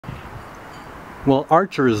Well,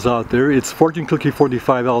 archers out there, it's Fortune Cookie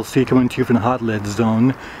 45 LC coming to you from the hot lead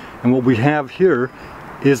zone, and what we have here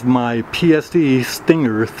is my PSD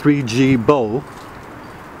Stinger 3G bow.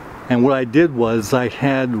 And what I did was I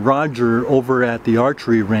had Roger over at the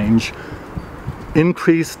archery range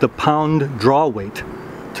increase the pound draw weight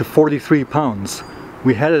to 43 pounds.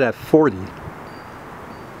 We had it at 40.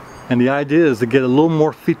 And the idea is to get a little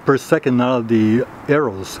more feet per second out of the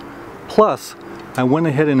arrows. Plus, I went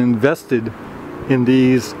ahead and invested in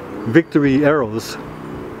these Victory arrows.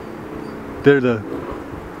 They're the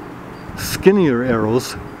skinnier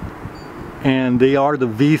arrows, and they are the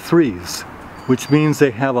V3s, which means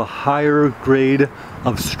they have a higher grade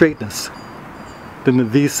of straightness than the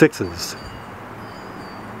V6s.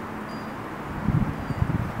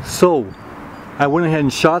 So I went ahead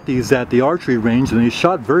and shot these at the archery range, and they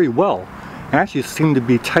shot very well. Actually seemed to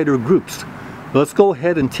be tighter groups. Let's go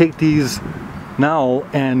ahead and take these now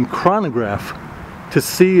and chronograph to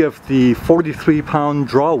see if the 43 pound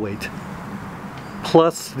draw weight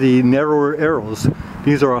plus the narrower arrows,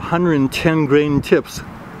 these are 110 grain tips,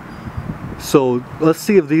 so let's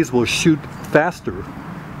see if these will shoot faster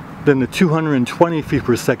than the 220 feet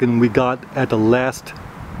per second we got at the last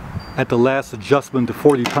adjustment to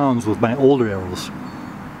 40 pounds with my older arrows.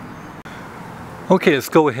 Okay, let's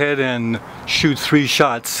go ahead and shoot 3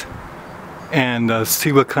 shots and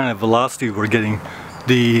see what kind of velocity we're getting.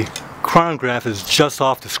 The chronograph is just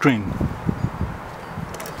off the screen.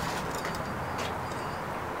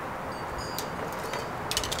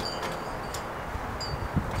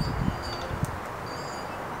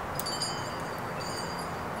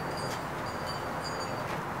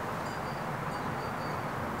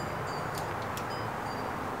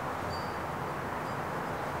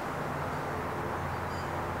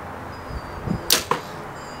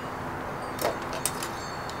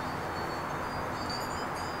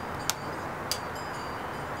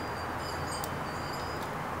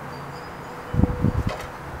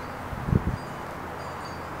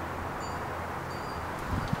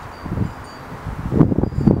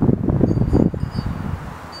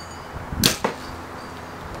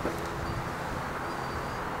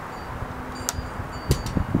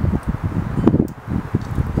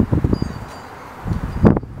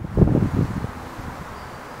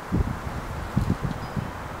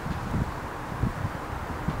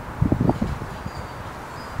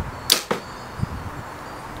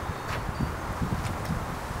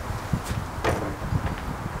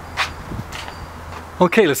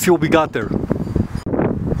 Okay, let's see what we got there.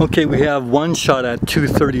 Okay, we have one shot at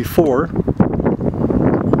 234,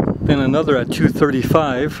 then another at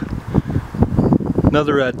 235,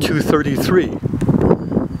 another at 233,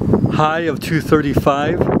 high of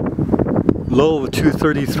 235, low of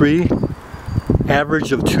 233,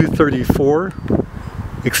 average of 234,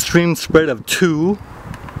 extreme spread of 2,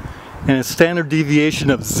 and a standard deviation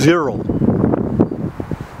of 0.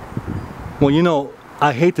 Well, you know,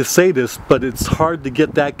 I hate to say this, but it's hard to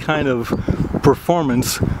get that kind of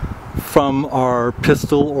performance from our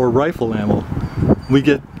pistol or rifle ammo. We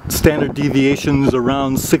get standard deviations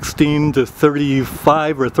around 16 to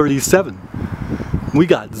 35 or 37. We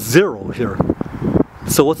got 0 here.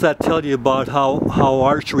 So what's that tell you about how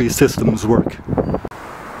archery systems work?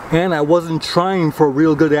 And I wasn't trying for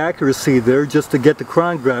real good accuracy there just to get the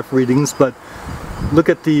chronograph readings, but look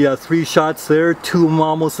at the 3 shots there, 2 of them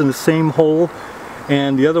almost in the same hole,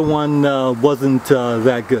 and the other one wasn't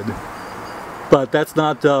that good. But that's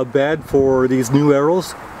not bad for these new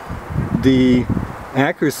arrows. The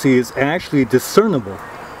accuracy is actually discernible.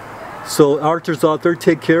 So archers out there,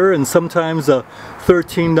 take care, and sometimes a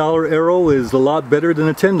 $13 arrow is a lot better than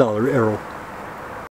a $10 arrow.